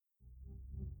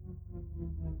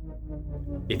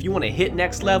If you want to hit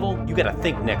next level, you got to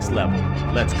think next level.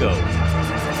 Let's go.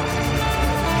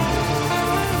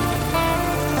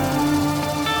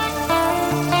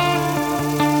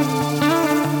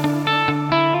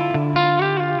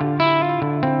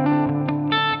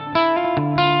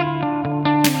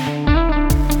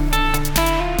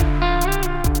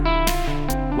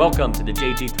 Welcome to the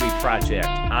JG3 Project.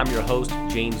 I'm your host,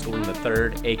 James Gordon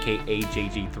III, aka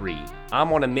JG3.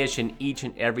 I'm on a mission each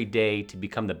and every day to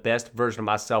become the best version of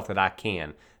myself that I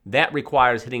can. That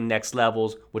requires hitting next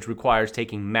levels, which requires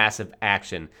taking massive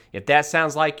action. If that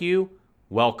sounds like you,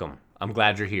 welcome. I'm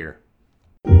glad you're here.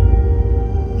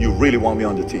 You really want me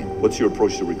on the team. What's your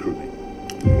approach to recruiting?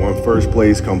 You want first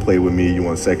place, come play with me. You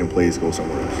want second place, go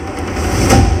somewhere else.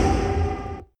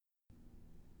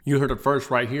 You heard it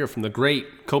first right here from the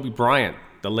great Kobe Bryant,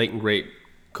 the late and great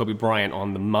Kobe Bryant,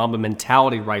 on the mamba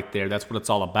mentality right there. That's what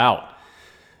it's all about.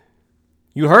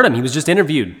 You heard him. He was just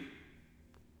interviewed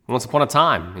once upon a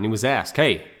time, and he was asked,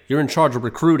 hey, you're in charge of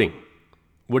recruiting.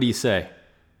 What do you say?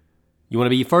 You want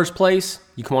to be first place?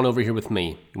 You come on over here with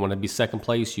me. You want to be second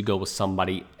place? You go with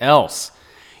somebody else.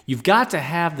 You've got to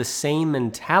have the same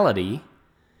mentality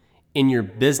in your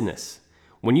business.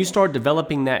 When you start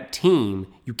developing that team,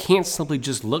 you can't simply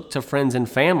just look to friends and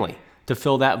family to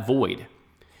fill that void.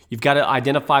 You've got to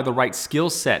identify the right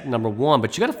skill set, number one,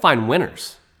 but you got to find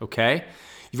winners, okay?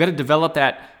 You've got to develop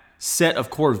that set of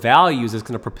core values that's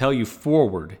going to propel you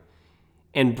forward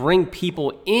and bring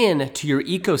people in to your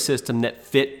ecosystem that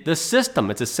fit the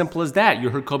system. It's as simple as that. You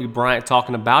heard Kobe Bryant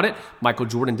talking about it. Michael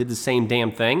Jordan did the same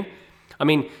damn thing. I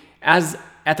mean, as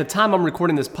at the time I'm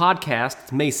recording this podcast,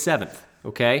 it's May 7th,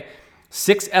 okay?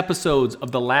 6 episodes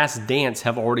of The Last Dance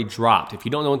have already dropped. If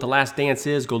you don't know what The Last Dance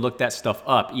is, go look that stuff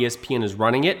up. ESPN is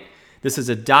running it. This is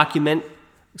a documentary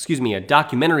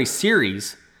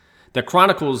series that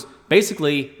chronicles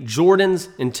basically Jordan's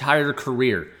entire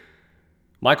career.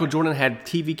 Michael Jordan had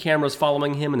TV cameras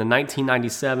following him in the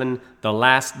 1997 The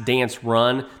Last Dance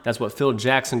run. That's what Phil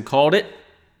Jackson called it.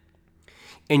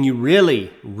 And you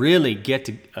really, really get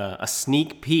to a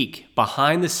sneak peek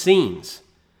behind the scenes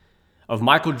of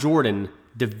Michael Jordan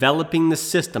developing the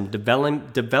system,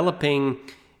 developing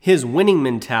his winning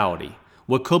mentality,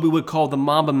 what Kobe would call the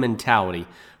mamba mentality,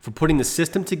 for putting the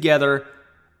system together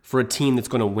for a team that's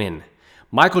going to win.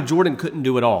 Michael Jordan couldn't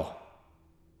do it all.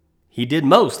 He did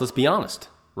most, let's be honest,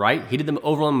 right? He did the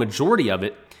overwhelming majority of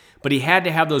it, but he had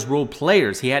to have those role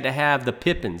players. He had to have the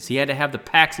Pippins. He had to have the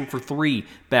Paxson for three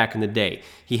back in the day.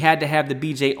 He had to have the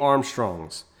B.J.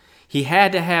 Armstrongs. He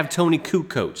had to have Tony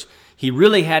Kukoc. He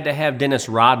really had to have Dennis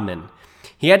Rodman.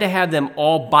 He had to have them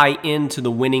all buy into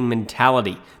the winning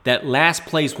mentality. That last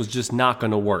place was just not going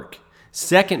to work.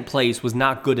 Second place was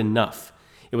not good enough.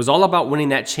 It was all about winning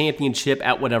that championship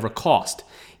at whatever cost.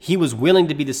 He was willing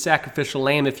to be the sacrificial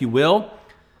lamb, if you will,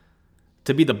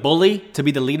 to be the bully, to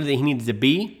be the leader that he needed to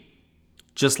be,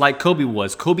 just like Kobe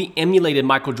was. Kobe emulated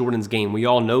Michael Jordan's game. We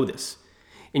all know this.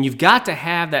 And you've got to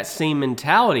have that same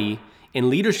mentality and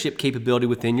leadership capability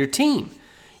within your team.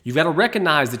 You've got to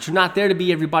recognize that you're not there to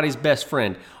be everybody's best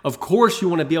friend. Of course, you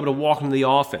want to be able to walk into the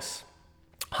office,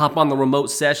 hop on the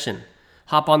remote session,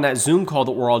 hop on that Zoom call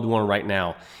that we're all doing right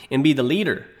now, and be the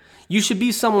leader. You should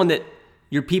be someone that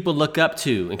your people look up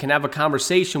to and can have a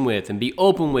conversation with and be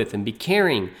open with and be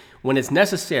caring when it's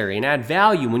necessary and add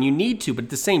value when you need to. But at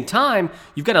the same time,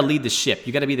 you've got to lead the ship.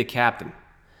 You've got to be the captain.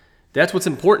 That's what's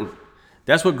important.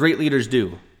 That's what great leaders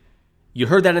do. You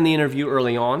heard that in the interview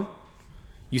early on.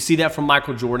 You see that from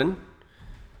Michael Jordan.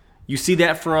 You see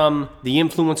that from the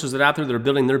influencers that are out there that are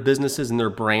building their businesses and their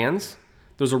brands.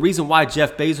 There's a reason why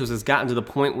Jeff Bezos has gotten to the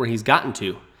point where he's gotten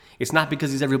to. It's not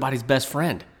because he's everybody's best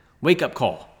friend. Wake up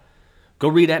call. Go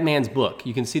read that man's book.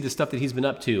 You can see the stuff that he's been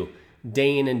up to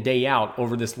day in and day out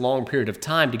over this long period of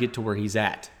time to get to where he's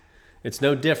at. It's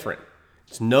no different.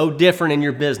 It's no different in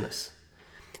your business.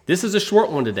 This is a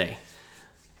short one today.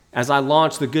 As I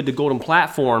launch the Good to Golden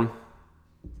platform,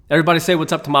 everybody say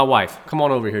what's up to my wife. Come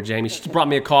on over here, Jamie. She just brought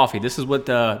me a coffee. This is what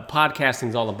the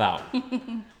podcasting's all about.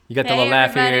 You got the little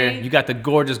laugh here. You got the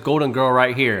gorgeous golden girl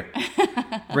right here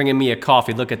bringing me a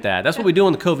coffee. Look at that. That's what we do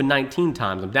in the COVID-19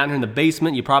 times. I'm down here in the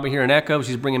basement. You probably hear an echo.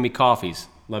 She's bringing me coffees.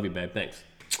 Love you, babe. Thanks.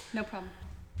 No problem.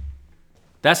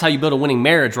 That's how you build a winning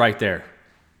marriage right there.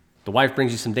 The wife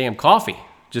brings you some damn coffee.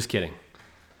 Just kidding.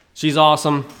 She's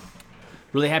awesome.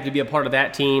 Really happy to be a part of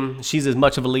that team. She's as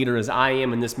much of a leader as I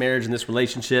am in this marriage and this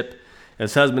relationship,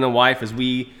 as husband and wife, as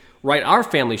we write our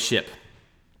family ship.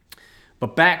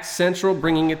 But back central,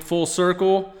 bringing it full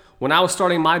circle, when I was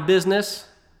starting my business,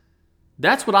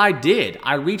 that's what I did.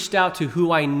 I reached out to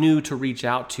who I knew to reach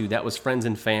out to. That was friends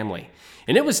and family.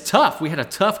 And it was tough. We had a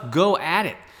tough go at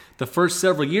it. the first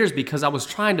several years because I was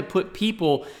trying to put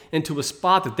people into a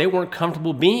spot that they weren't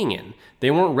comfortable being in.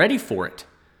 They weren't ready for it,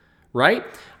 right?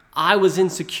 I was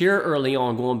insecure early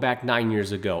on, going back 9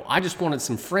 years ago. I just wanted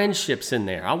some friendships in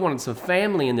there. I wanted some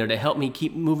family in there to help me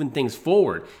keep moving things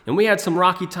forward. And we had some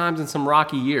rocky times and some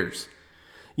rocky years.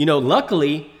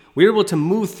 Luckily, we were able to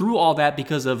move through all that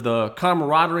because of the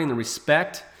camaraderie and the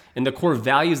respect and the core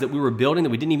values that we were building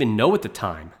that we didn't even know at the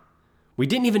time. We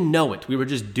didn't even know it. We were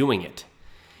just doing it.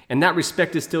 And that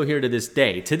respect is still here to this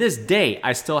day. To this day,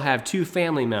 I still have 2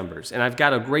 family members, and I've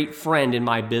got a great friend in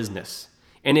my business.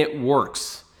 And it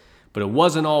works. But it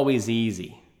wasn't always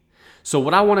easy. So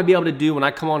what I want to be able to do when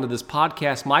I come onto this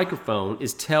podcast microphone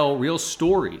is tell real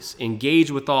stories,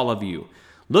 engage with all of you.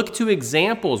 Look to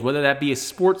examples, whether that be a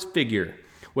sports figure,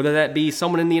 whether that be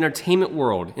someone in the entertainment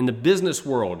world, in the business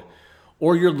world,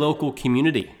 or your local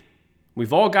community.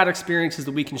 We've all got experiences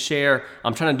that we can share.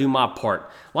 I'm trying to do my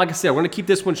part. Like I said, we're going to keep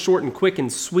this one short and quick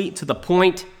and sweet to the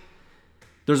point.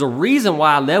 There's a reason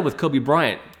why I led with Kobe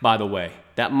Bryant, by the way,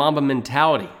 that mamba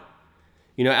mentality.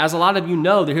 As a lot of you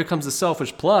know, here comes the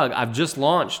selfish plug. I've just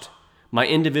launched my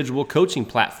individual coaching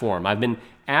platform. I've been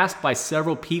asked by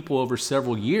several people over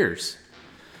several years,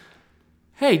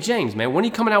 hey, James, man, when are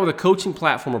you coming out with a coaching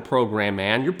platform or program,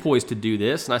 man? You're poised to do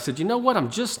this. And I said, you know what? I'm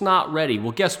just not ready.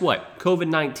 Well, guess what?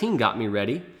 COVID-19 got me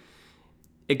ready.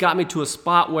 It got me to a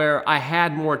spot where I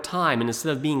had more time. And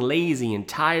instead of being lazy and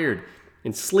tired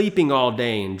and sleeping all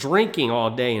day and drinking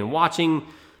all day and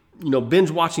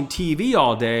binge watching TV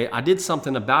all day, I did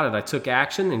something about it. I took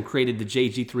action and created the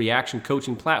JG3 Action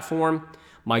Coaching Platform,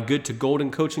 my Good to Golden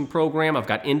coaching program. I've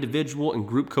got individual and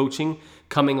group coaching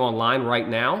coming online right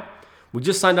now. We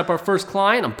just signed up our first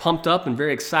client. I'm pumped up and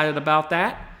very excited about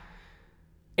that.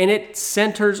 And it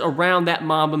centers around that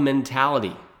mamba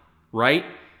mentality, right?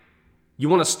 You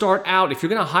want to start out, if you're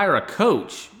going to hire a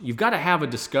coach, you've got to have a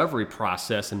discovery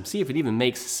process and see if it even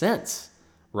makes sense,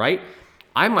 right?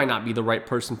 I might not be the right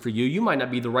person for you. You might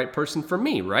not be the right person for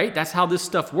me, right? That's how this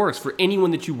stuff works for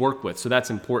anyone that you work with, so that's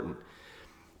important.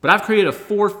 But I've created a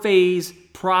 4-phase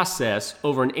process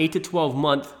over an 8 to 12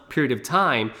 month period of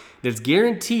time that's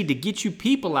guaranteed to get you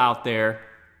people out there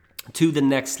to the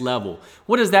next level.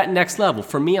 What is that next level?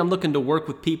 For me, I'm looking to work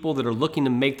with people that are looking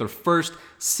to make their first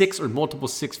 6 or multiple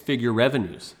 6-figure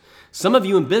revenues. Some of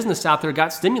you in business out there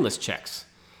got stimulus checks.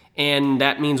 And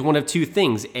that means one of 2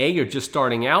 things. A, you're just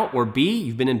starting out, or B,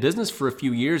 you've been in business for a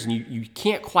few years and you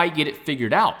can't quite get it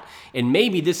figured out. And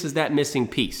maybe this is that missing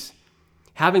piece.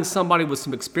 Having somebody with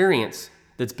some experience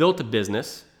that's built a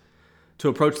business to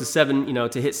approach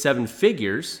to hit 7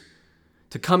 figures,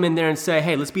 to come in there and say,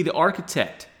 hey, let's be the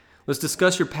architect. Let's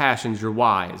discuss your passions, your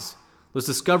whys. Let's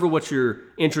discover what you're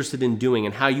interested in doing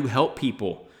and how you help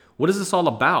people. What is this all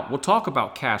about? We'll talk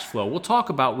about cash flow. We'll talk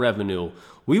about revenue.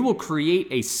 We will create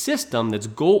a system that's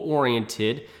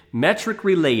goal-oriented,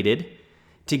 metric-related,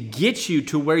 to get you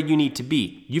to where you need to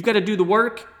be. You've got to do the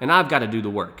work, and I've got to do the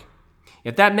work.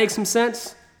 If that makes some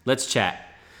sense, let's chat.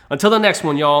 Until the next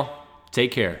one, y'all,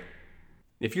 take care.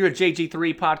 If you're a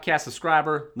JG3 podcast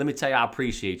subscriber, let me tell you, I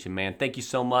appreciate you, man. Thank you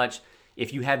so much.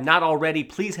 If you have not already,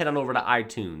 please head on over to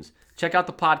iTunes. Check out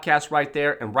the podcast right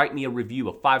there and write me a review,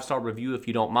 a 5-star review if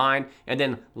you don't mind. And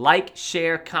then like,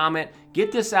 share, comment.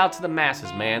 Get this out to the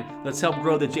masses, man. Let's help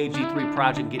grow the JG3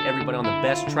 Project and get everybody on the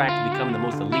best track to becoming the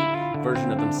most elite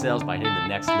version of themselves by hitting the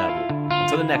next level.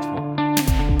 Until the next one.